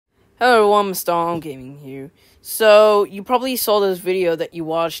Hello everyone, Mr. Arm Gaming here. So, you probably saw this video that you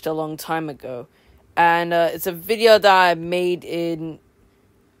watched a long time ago. And it's a video that I made in...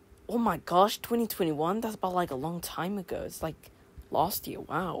 Oh my gosh, 2021? That's about like a long time ago. It's like last year,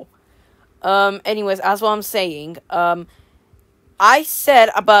 wow. Anyways, as what I'm saying, I said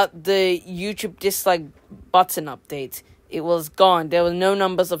about the YouTube dislike button update. It was gone. There were no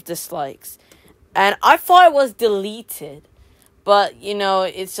numbers of dislikes. And I thought it was deleted. But,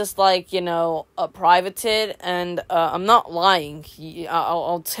 it's just like, privated, and I'm not lying.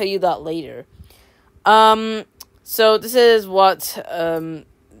 I'll tell you that later. So this is what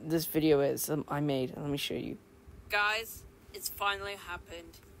this video is I made. Let me show you. Guys, it's finally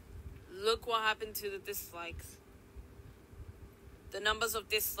happened. Look what happened to the dislikes. The numbers of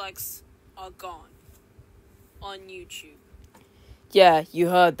dislikes are gone on YouTube. Yeah, you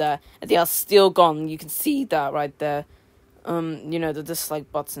heard that. And they are still gone. You can see that right there. The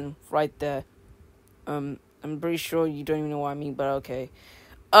dislike button right there. I'm pretty sure you don't even know what I mean, but okay.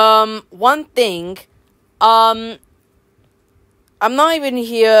 One thing, I'm not even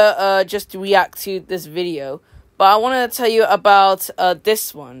here, just to react to this video, but I wanted to tell you about,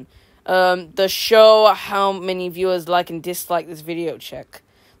 this one. The show how many viewers like and dislike this video check.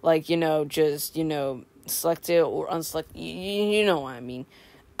 Like, just, select it or unselect, you know what I mean.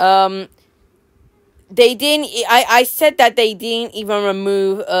 They didn't, I said that they didn't even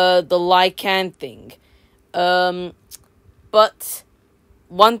remove, the like and thing. But,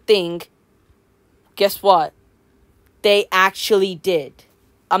 one thing, guess what? They actually did.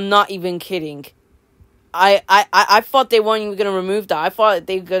 I'm not even kidding. I thought they weren't even gonna remove that. I thought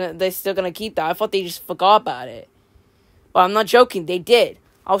they're still gonna keep that. I thought they just forgot about it. But I'm not joking, they did.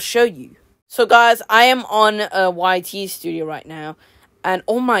 I'll show you. So guys, I am on, YT Studio right now. And,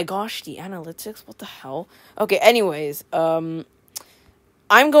 oh my gosh, the analytics, what the hell? Okay, anyways, I'm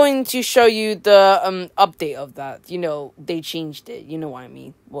going to show you the, update of that. They changed it, you know what I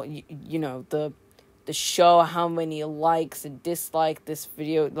mean? Well, the show, how many likes and dislike this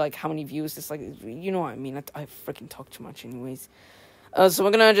video, like, how many views, dislike, you know what I mean? I freaking talk too much anyways. So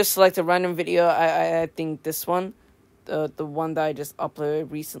we're gonna just select a random video. I think this one, the one that I just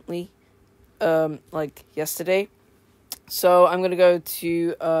uploaded recently, like, yesterday. So, I'm gonna go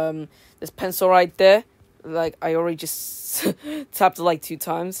to, this pencil right there. Like, I already just tapped it, like, 2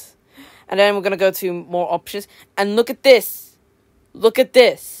 times. And then we're gonna go to more options. And look at this. Look at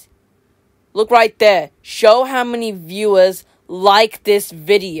this. Look right there. Show how many viewers like this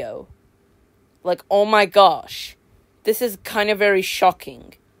video. Like, oh my gosh. This is kind of very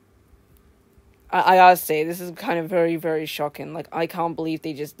shocking. I gotta say, this is kind of very, very shocking. Like, I can't believe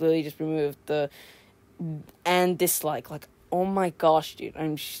they just literally just removed the... and dislike. Like, oh my gosh, dude,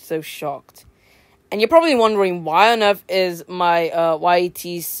 I'm so shocked. And you're probably wondering why on earth is my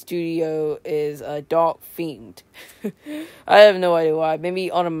YT Studio is dark themed. I have no idea why.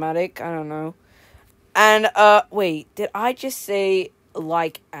 Maybe automatic, I don't know. And wait, did I just say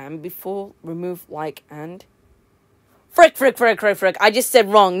like and before? Remove like and? Frick. I just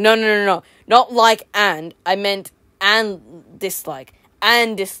said wrong. No. Not like and. I meant and dislike.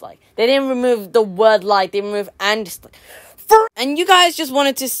 And dislike. They didn't remove the word like, they removed and dislike. And you guys just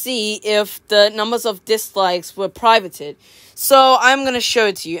wanted to see if the numbers of dislikes were privated. So I'm going to show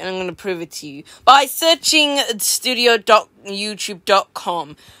it to you and I'm going to prove it to you by searching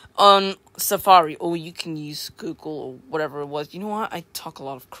studio.youtube.com on Safari, or you can use Google or whatever it was. You know what? I talk a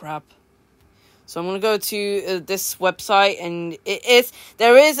lot of crap. So I'm going to go to this website, and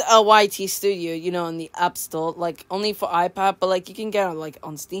there is a YT Studio, in the App Store, like, only for iPad, but, like, you can get it, like,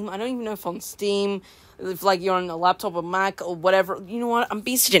 on Steam. I don't even know if on Steam, if, like, you're on a laptop or Mac or whatever. You know what? I'm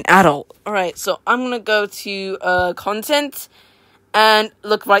being such an adult. Alright, so I'm going to go to content, and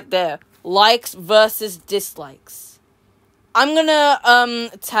look right there. Likes versus dislikes. I'm going to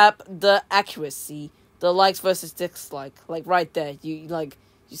tap the accuracy, the likes versus dislike, like, right there. You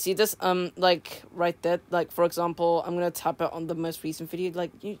see this, like, right there, like, for example, I'm gonna tap it on the most recent video,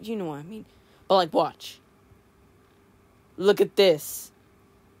 like, you know what I mean, but, like, watch, look at this,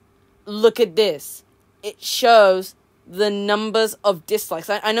 it shows the numbers of dislikes.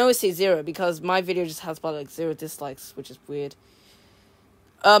 I know it says 0, because my video just has about, like, 0 dislikes, which is weird,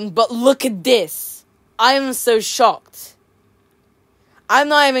 but look at this. I am so shocked. I'm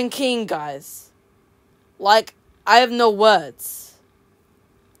not even kidding, guys. Like, I have no words.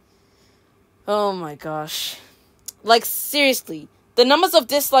 Oh my gosh. Like, seriously. The numbers of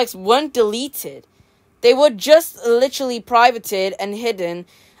dislikes weren't deleted. They were just literally privated and hidden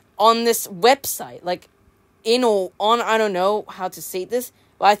on this website. Like, in or on, I don't know how to say this.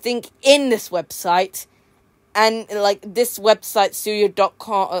 But I think in this website, And, like, this website,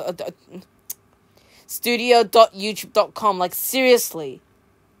 studio.youtube.com, like, seriously,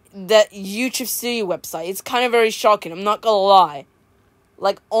 the YouTube Studio website, it's kind of very shocking, I'm not gonna lie.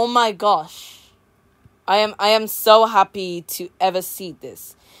 Like, oh my gosh. I am so happy to ever see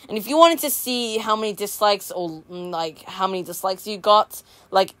this. And if you wanted to see how many dislikes or, like, how many dislikes you got,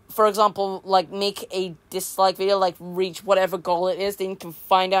 like, for example, like, make a dislike video, like, reach whatever goal it is, then you can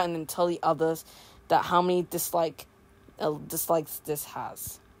find out and then tell the others that how many dislikes this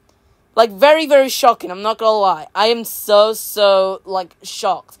has. Like, very, very shocking, I'm not gonna lie. I am so, like,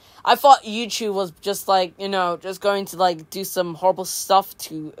 shocked. I thought YouTube was just, like, you know, just going to, like, do some horrible stuff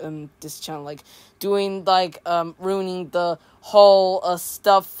to, this channel, like, doing, like, ruining the whole,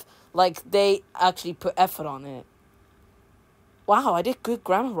 stuff, like, they actually put effort on it. Wow, I did good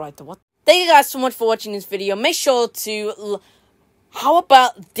grammar right there, what? Thank you guys so much for watching this video. Make sure to, how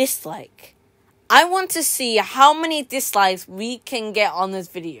about dislike? I want to see how many dislikes we can get on this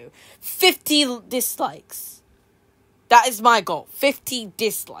video. 50 dislikes. That is my goal. 50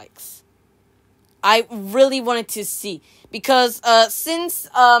 dislikes. I really wanted to see. Because since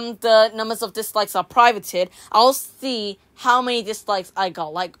the numbers of dislikes are privated, I'll see how many dislikes I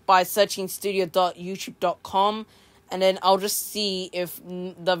got. Like by searching studio.youtube.com. And then I'll just see if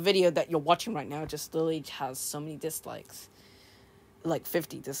the video that you're watching right now just literally has so many dislikes. Like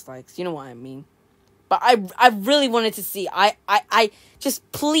 50 dislikes. You know what I mean. But I really wanted to see. I just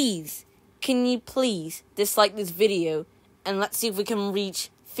please, can you please dislike this video and let's see if we can reach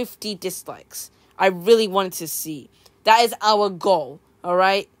 50 dislikes. I really wanted to see. That is our goal,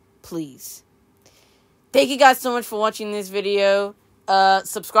 alright? Please. Thank you guys so much for watching this video.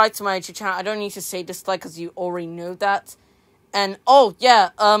 Subscribe to my YouTube channel. I don't need to say dislike because you already know that. And, oh,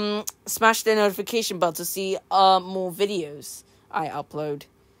 yeah, smash the notification bell to see more videos I upload.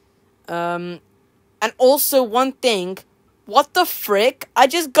 And also, one thing, what the frick? I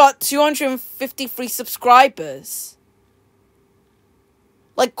just got 253 subscribers.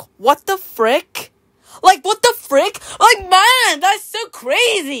 Like, what the frick? Like, what the frick? Like, man, that's so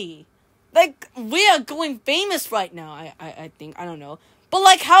crazy. Like, we are going famous right now, I think. I don't know. But,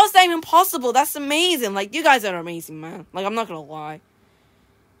 like, how is that even possible? That's amazing. Like, you guys are amazing, man. Like, I'm not gonna lie.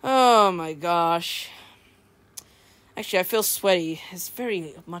 Oh, my gosh. Actually, I feel sweaty. It's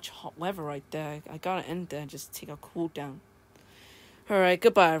very much hot weather right there. I gotta end there and just take a cool down. Alright,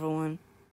 goodbye, everyone.